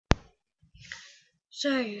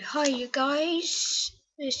Hi you guys,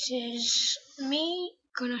 this is me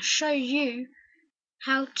gonna show you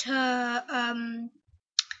how to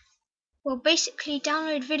basically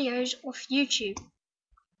download videos off YouTube.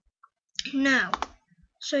 Now,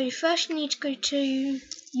 so you first need to go to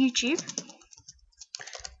YouTube.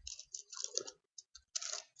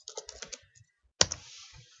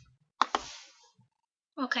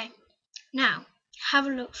 Okay, now have a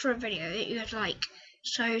look for a video that you would like.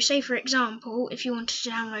 So say for example, if you wanted to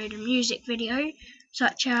download a music video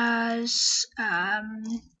such as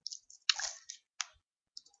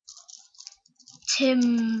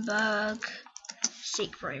Timberg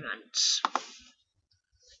Secret Romance.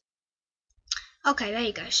 Okay, there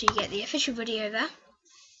you go. So you get the official video there.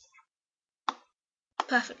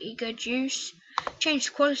 Perfectly good use. Change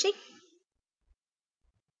the quality.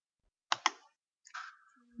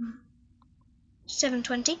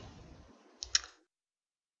 $720.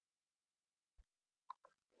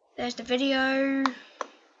 There's the video.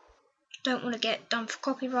 Don't want to get done for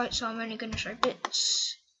copyright, so I'm only going to show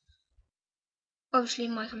bits. Obviously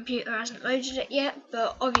my computer hasn't loaded it yet,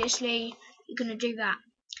 but obviously you're going to do that.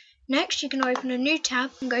 Next, you're going to open a new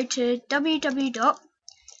tab and go to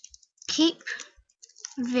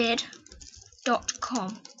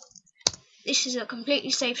www.keepvid.com. This is a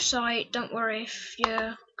completely safe site. Don't worry if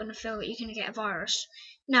you're going to feel that you're going to get a virus.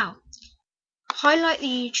 Now, highlight the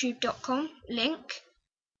youtube.com link,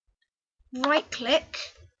 right click,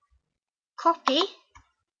 copy,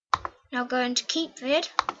 now go into keepvid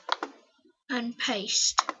and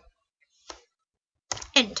paste,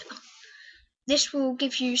 enter. This will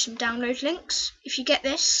give you some download links. If you get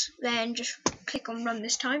this, then just click on run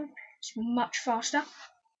this time. It's much faster.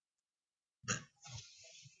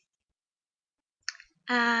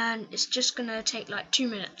 And it's just going to take like 2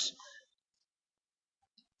 minutes.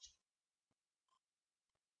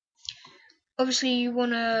 Obviously you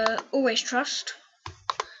want to always trust.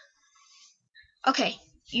 Okay,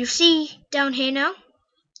 you see down here now,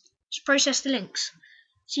 let's process the links.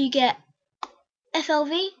 So you get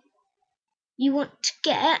FLV, you want to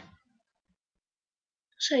get,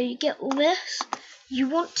 so you get all this, you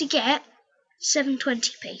want to get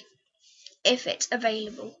 720p if it's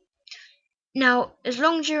available. Now, as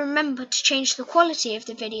long as you remember to change the quality of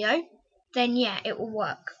the video, then yeah, it will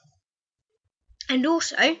work. And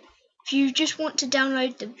also, if you just want to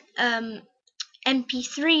download the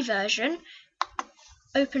mp3 version,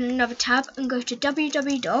 open another tab and go to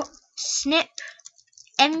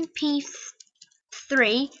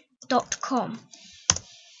www.snipmp3.com.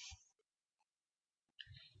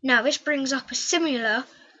 Now this brings up a similar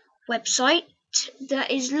website that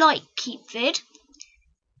is like KeepVid.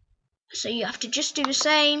 So you have to just do the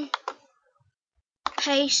same,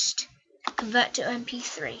 paste, convert to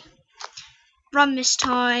mp3. Run this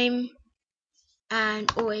time and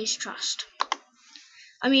always trust.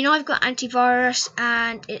 I mean, I've got antivirus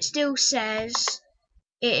and it still says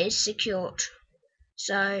it is secured.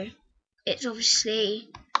 So it's obviously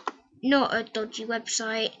not a dodgy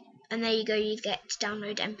website, and there you go, you get to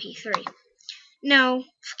download mp3. Now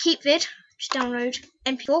for KeepVid, just download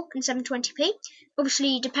mp4 and 720p.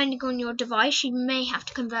 Obviously depending on your device you may have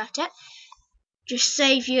to convert it. Just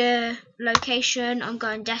save your location. I'm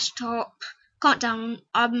going desktop. I'm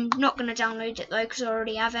not going to download it though because I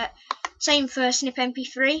already have it. Same for Snip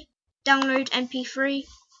mp3. Download mp3,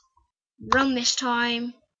 run this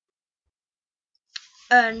time,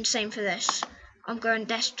 and same for this. I'm going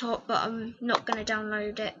desktop, but I'm not going to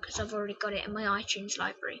download it because I've already got it in my iTunes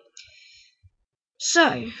library.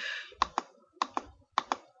 So,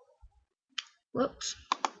 whoops,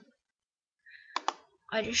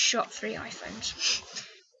 I just shot 3 iPhones.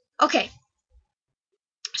 Okay,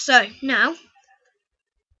 so now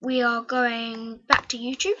we are going back to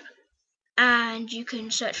YouTube, and you can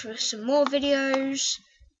search for some more videos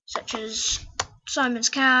such as Simon's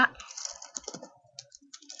Cat,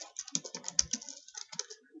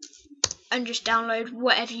 and just download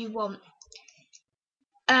whatever you want.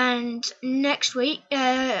 And next week,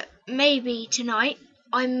 maybe tonight,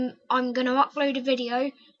 I'm gonna upload a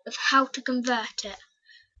video of how to convert it,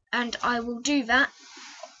 and I will do that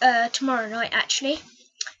tomorrow night actually.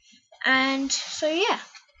 And so yeah,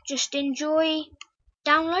 just enjoy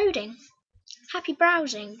downloading. Happy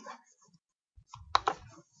browsing.